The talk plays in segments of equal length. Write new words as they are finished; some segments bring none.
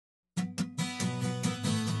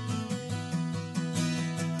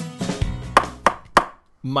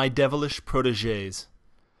My devilish proteges.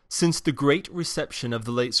 Since the great reception of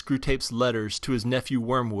the late Screwtape's letters to his nephew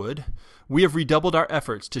Wormwood, we have redoubled our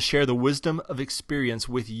efforts to share the wisdom of experience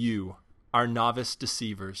with you, our novice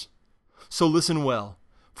deceivers. So listen well,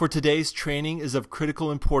 for today's training is of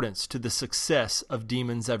critical importance to the success of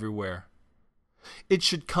demons everywhere. It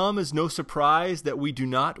should come as no surprise that we do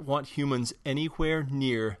not want humans anywhere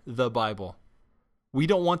near the Bible. We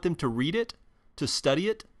don't want them to read it, to study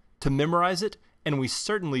it, to memorize it, and we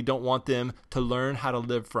certainly don't want them to learn how to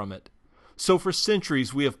live from it. So for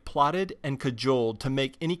centuries we have plotted and cajoled to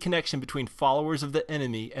make any connection between followers of the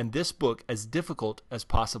enemy and this book as difficult as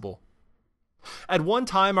possible. At one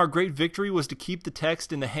time our great victory was to keep the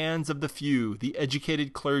text in the hands of the few, the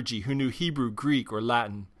educated clergy who knew Hebrew, Greek, or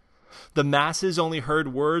Latin. The masses only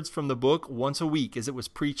heard words from the book once a week as it was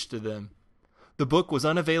preached to them. The book was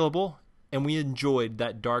unavailable, and we enjoyed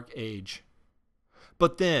that dark age.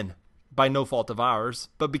 But then, by no fault of ours,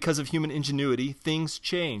 but because of human ingenuity, things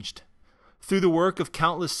changed. Through the work of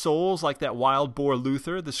countless souls like that wild boar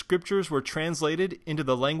Luther, the scriptures were translated into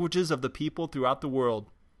the languages of the people throughout the world.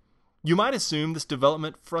 You might assume this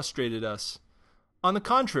development frustrated us. On the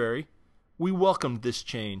contrary, we welcomed this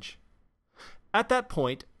change. At that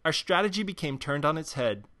point, our strategy became turned on its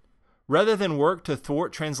head. Rather than work to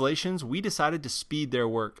thwart translations, we decided to speed their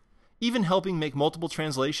work, even helping make multiple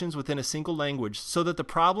translations within a single language so that the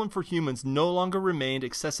problem for humans no longer remained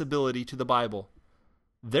accessibility to the Bible.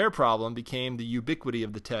 Their problem became the ubiquity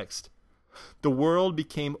of the text. The world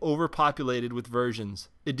became overpopulated with versions,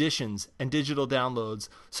 editions, and digital downloads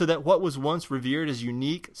so that what was once revered as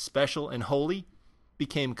unique, special, and holy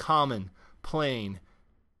became common, plain,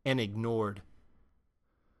 and ignored.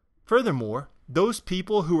 Furthermore, those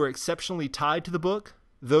people who were exceptionally tied to the book,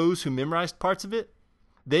 those who memorized parts of it,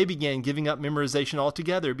 they began giving up memorization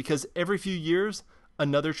altogether because every few years,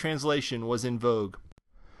 another translation was in vogue.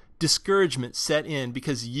 Discouragement set in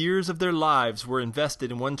because years of their lives were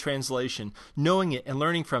invested in one translation, knowing it and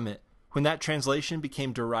learning from it, when that translation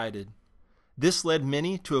became derided. This led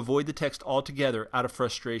many to avoid the text altogether out of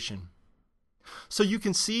frustration. So you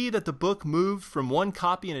can see that the book moved from one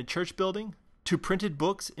copy in a church building, to printed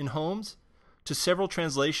books in homes, to several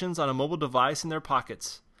translations on a mobile device in their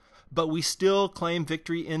pockets. But we still claim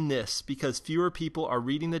victory in this because fewer people are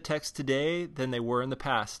reading the text today than they were in the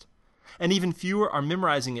past. And even fewer are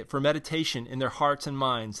memorizing it for meditation in their hearts and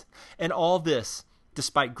minds. And all this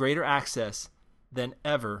despite greater access than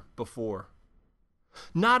ever before.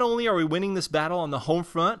 Not only are we winning this battle on the home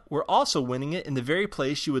front, we're also winning it in the very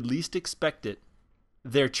place you would least expect it,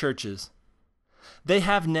 their churches. They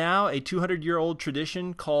have now a 200-year-old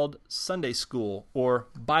tradition called Sunday school or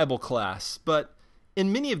Bible class, but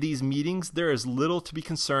in many of these meetings, there is little to be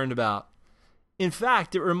concerned about. In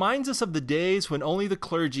fact, it reminds us of the days when only the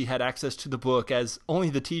clergy had access to the book, as only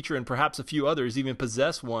the teacher and perhaps a few others even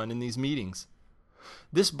possess one in these meetings.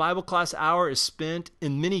 This Bible class hour is spent,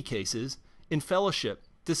 in many cases, in fellowship,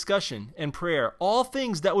 discussion, and prayer, all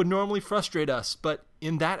things that would normally frustrate us, but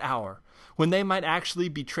in that hour, when they might actually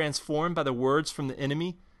be transformed by the words from the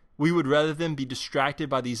enemy, we would rather than be distracted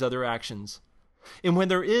by these other actions. And when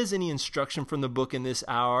there is any instruction from the book in this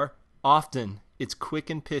hour, often it's quick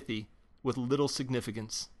and pithy, with little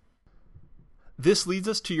significance. This leads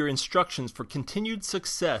us to your instructions for continued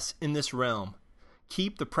success in this realm.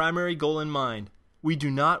 Keep the primary goal in mind. We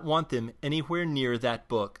do not want them anywhere near that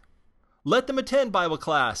book. Let them attend Bible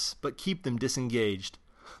class, but keep them disengaged.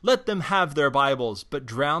 Let them have their Bibles, but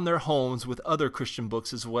drown their homes with other Christian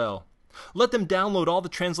books as well. Let them download all the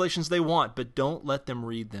translations they want, but don't let them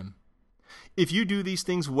read them. If you do these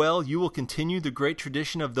things well, you will continue the great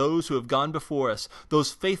tradition of those who have gone before us,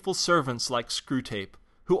 those faithful servants like Screwtape,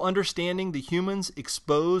 who, understanding the humans,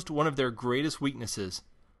 exposed one of their greatest weaknesses,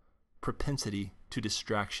 propensity to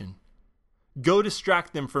distraction. Go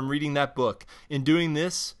distract them from reading that book. In doing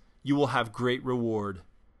this, you will have great reward.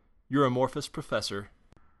 Your amorphous professor,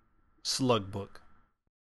 Slugbook.